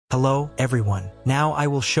Hello, everyone. Now I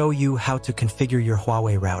will show you how to configure your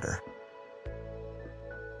Huawei router.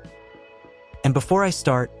 And before I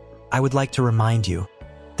start, I would like to remind you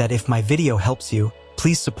that if my video helps you,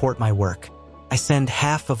 please support my work. I send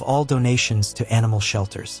half of all donations to animal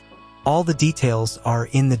shelters. All the details are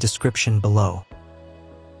in the description below.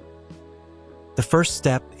 The first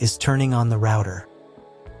step is turning on the router.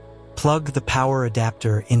 Plug the power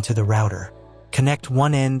adapter into the router. Connect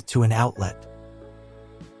one end to an outlet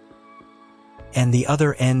and the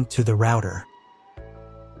other end to the router.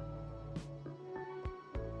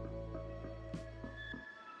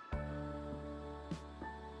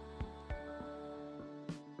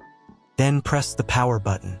 Then press the power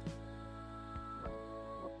button.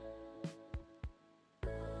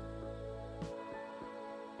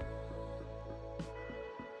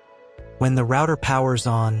 When the router powers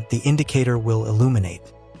on, the indicator will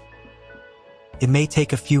illuminate. It may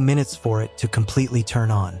take a few minutes for it to completely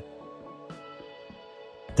turn on.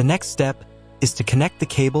 The next step is to connect the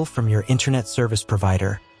cable from your internet service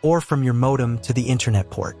provider or from your modem to the internet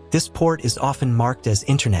port. This port is often marked as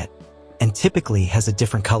internet and typically has a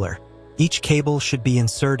different color. Each cable should be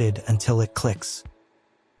inserted until it clicks.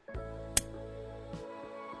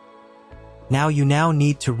 Now you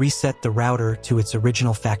need to reset the router to its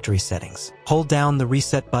original factory settings. Hold down the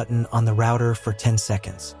reset button on the router for 10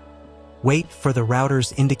 seconds. Wait for the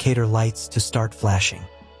router's indicator lights to start flashing.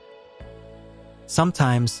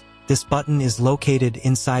 Sometimes, this button is located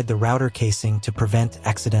inside the router casing to prevent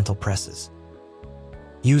accidental presses.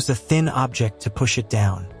 Use a thin object to push it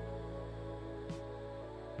down.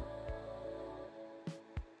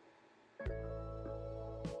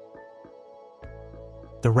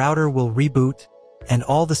 The router will reboot, and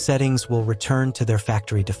all the settings will return to their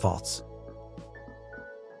factory defaults.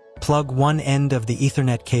 Plug one end of the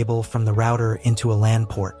Ethernet cable from the router into a LAN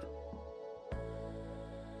port.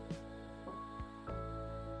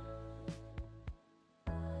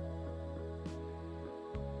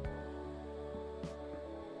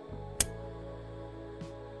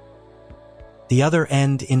 The other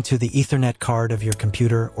end into the Ethernet card of your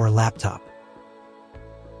computer or laptop.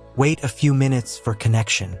 Wait a few minutes for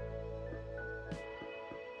connection.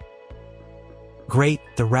 Great,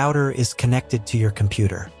 the router is connected to your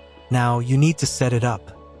computer. Now you need to set it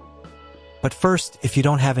up. But first, if you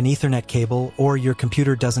don't have an Ethernet cable or your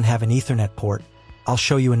computer doesn't have an Ethernet port, I'll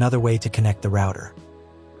show you another way to connect the router.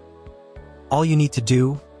 All you need to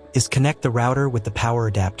do is connect the router with the power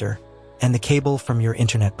adapter and the cable from your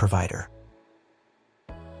internet provider.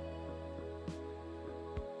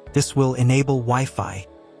 This will enable Wi-Fi.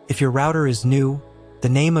 If your router is new, the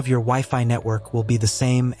name of your Wi-Fi network will be the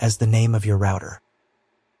same as the name of your router.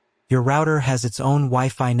 Your router has its own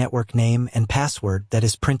Wi-Fi network name and password that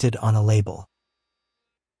is printed on a label.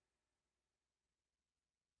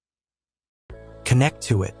 Connect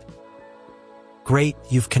to it. Great,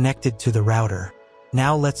 you've connected to the router.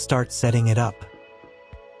 Now let's start setting it up.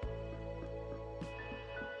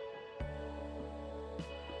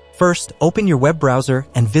 First, open your web browser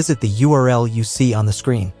and visit the URL you see on the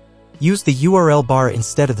screen. Use the URL bar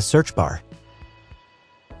instead of the search bar.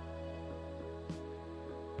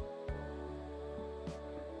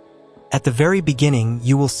 At the very beginning,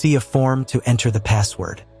 you will see a form to enter the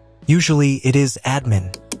password. Usually, it is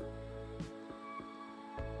admin.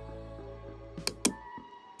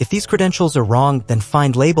 If these credentials are wrong, then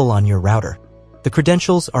find label on your router. The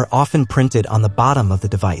credentials are often printed on the bottom of the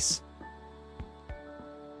device.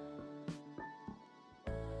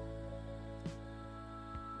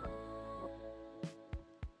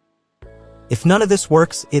 If none of this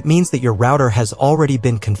works, it means that your router has already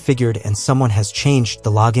been configured and someone has changed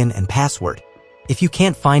the login and password. If you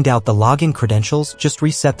can't find out the login credentials, just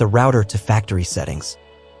reset the router to factory settings.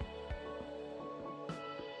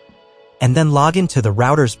 And then log into the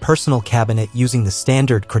router's personal cabinet using the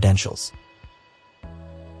standard credentials.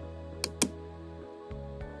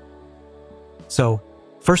 So,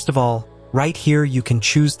 first of all, right here you can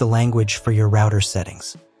choose the language for your router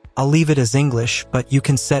settings. I'll leave it as English, but you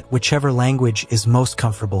can set whichever language is most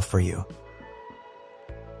comfortable for you.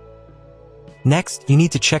 Next, you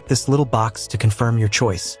need to check this little box to confirm your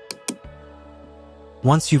choice.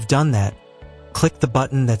 Once you've done that, click the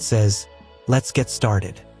button that says, "Let's get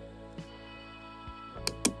started."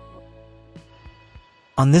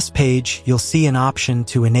 On this page, you'll see an option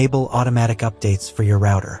to enable automatic updates for your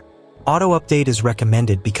router. Auto update is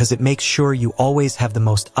recommended because it makes sure you always have the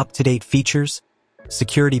most up-to-date features,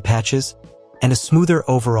 security patches, and a smoother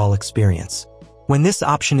overall experience. When this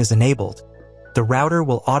option is enabled, the router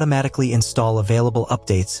will automatically install available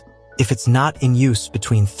updates if it's not in use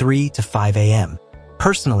between 3 to 5 a.m.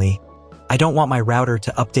 Personally, I don't want my router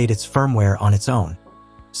to update its firmware on its own.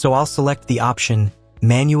 So I'll select the option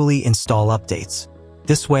Manually Install Updates.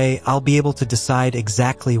 This way, I'll be able to decide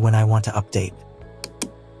exactly when I want to update.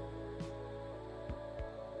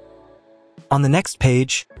 On the next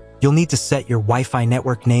page, you'll need to set your Wi-Fi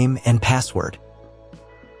network name and password.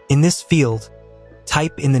 In this field,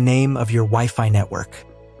 type in the name of your Wi-Fi network.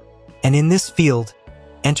 And in this field,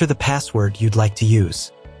 enter the password you'd like to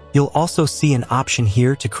use. You'll also see an option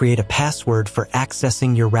here to create a password for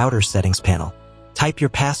accessing your router settings panel. Type your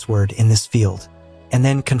password in this field, and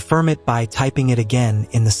then confirm it by typing it again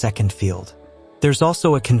in the second field. There's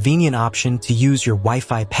also a convenient option to use your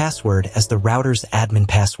Wi-Fi password as the router's admin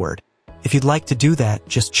password. If you'd like to do that,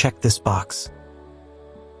 just check this box.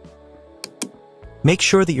 Make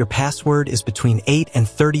sure that your password is between 8 and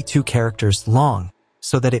 32 characters long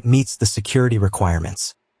so that it meets the security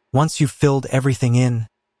requirements. Once you've filled everything in,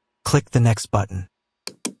 click the next button.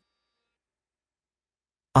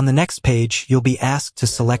 On the next page, you'll be asked to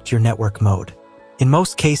select your network mode. In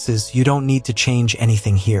most cases, you don't need to change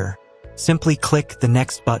anything here. Simply click the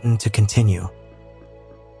next button to continue.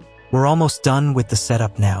 We're almost done with the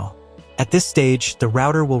setup now. At this stage, the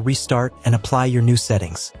router will restart and apply your new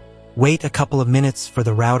settings. Wait a couple of minutes for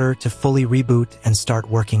the router to fully reboot and start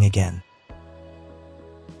working again.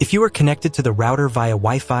 If you are connected to the router via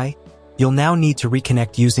Wi-Fi, you'll now need to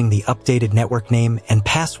reconnect using the updated network name and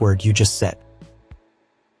password you just set.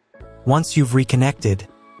 Once you've reconnected,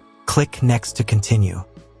 click Next to continue.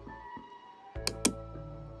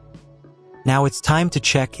 Now it's time to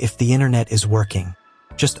check if the internet is working.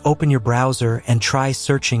 Just open your browser and try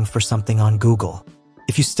searching for something on Google.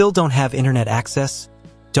 If you still don't have internet access,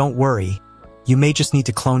 don't worry, you may just need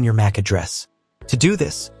to clone your MAC address. To do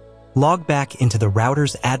this, log back into the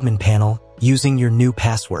router's admin panel using your new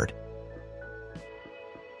password.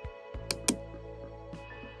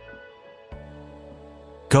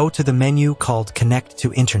 Go to the menu called Connect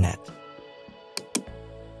to Internet.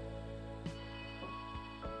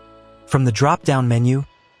 From the drop-down menu,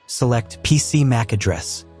 select PC MAC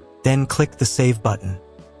address, then click the Save button.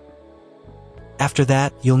 After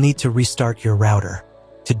that, you'll need to restart your router.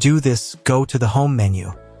 To do this, go to the Home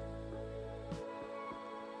menu.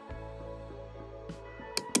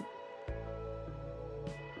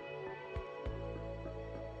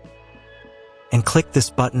 And click this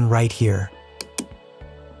button right here.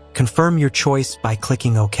 Confirm your choice by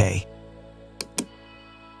clicking OK.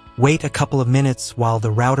 Wait a couple of minutes while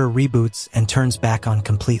the router reboots and turns back on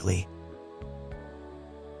completely.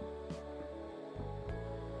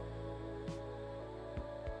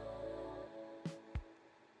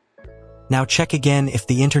 Now check again if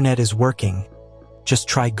the internet is working. Just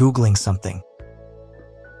try Googling something.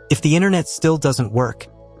 If the internet still doesn't work,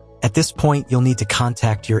 at this point you'll need to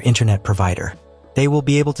contact your internet provider. They will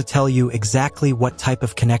be able to tell you exactly what type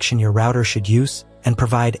of connection your router should use and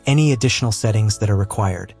provide any additional settings that are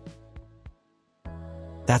required.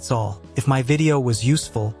 That's all. If my video was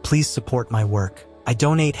useful, please support my work. I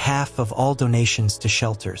donate half of all donations to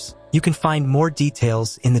shelters. You can find more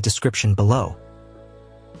details in the description below.